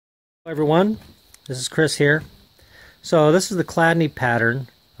Hello everyone, this is Chris here. So this is the Chladni pattern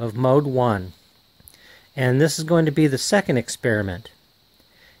of mode 1, and this is going to be the second experiment.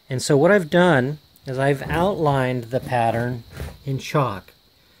 And so what I've done is I've outlined the pattern in chalk,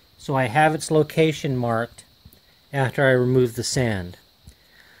 so I have its location marked after I remove the sand.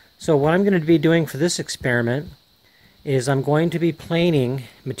 So what I'm going to be doing for this experiment is I'm going to be planing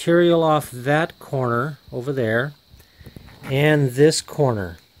material off that corner over there and this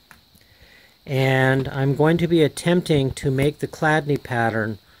corner. And I'm going to be attempting to make the Chladni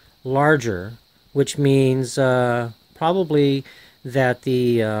pattern larger, which means probably that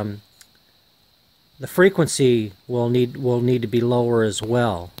the frequency will need to be lower as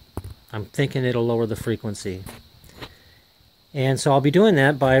well. I'm thinking it'll lower the frequency. And so I'll be doing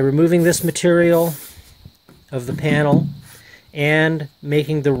that by removing this material of the panel and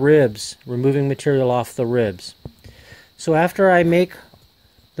making the ribs, removing material off the ribs. So after I make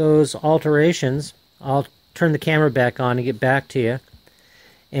those alterations, I'll turn the camera back on and get back to you,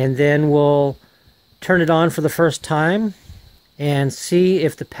 and then we'll turn it on for the first time and see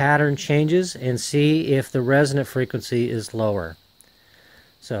if the pattern changes and see if the resonant frequency is lower.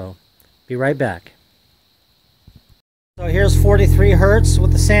 So be right back. So here's 43 Hertz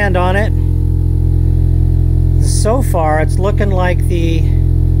with the sand on it. So far it's looking like the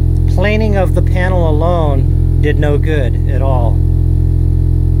planing of the panel alone did no good at all.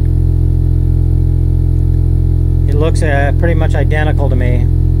 It looks pretty much identical to me.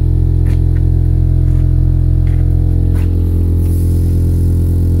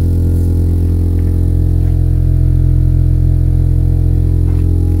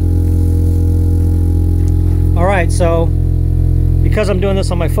 Alright, so because I'm doing this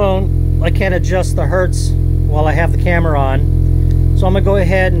on my phone, I can't adjust the hertz while I have the camera on. So I'm going to go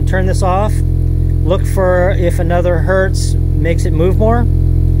ahead and turn this off, look for if another hertz makes it move more,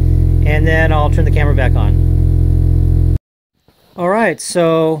 and then I'll turn the camera back on. Alright,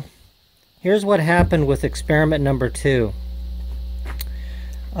 so here's what happened with experiment number 2.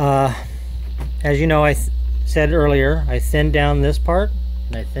 As you know, I said earlier, I thinned down this part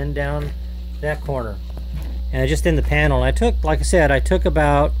and I thinned down that corner. And I just thinned the panel. And I took, like I said, I took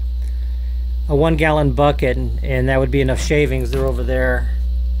about a 1-gallon bucket, and that would be enough shavings. They're over there.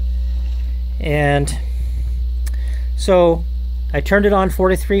 And so I turned it on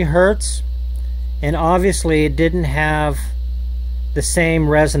 43 Hertz, and obviously it didn't have the same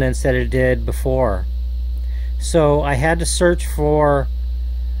resonance that it did before. So I had to search for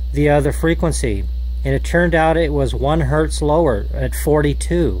the other frequency, and it turned out it was 1 Hertz lower at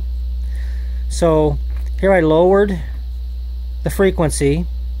 42. So here I lowered the frequency,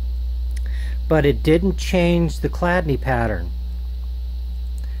 but it didn't change the Chladni pattern.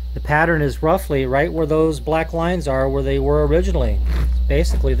 The pattern is roughly right where those black lines are, where they were originally. It's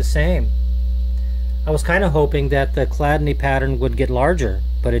basically the same. I was kind of hoping that the Chladni pattern would get larger,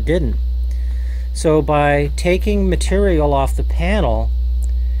 but it didn't. So by taking material off the panel,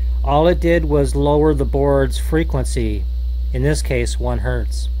 all it did was lower the board's frequency, in this case 1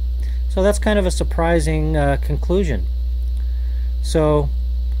 Hertz. So that's kind of a surprising conclusion. So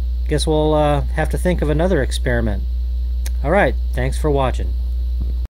guess we'll have to think of another experiment. Alright, thanks for watching.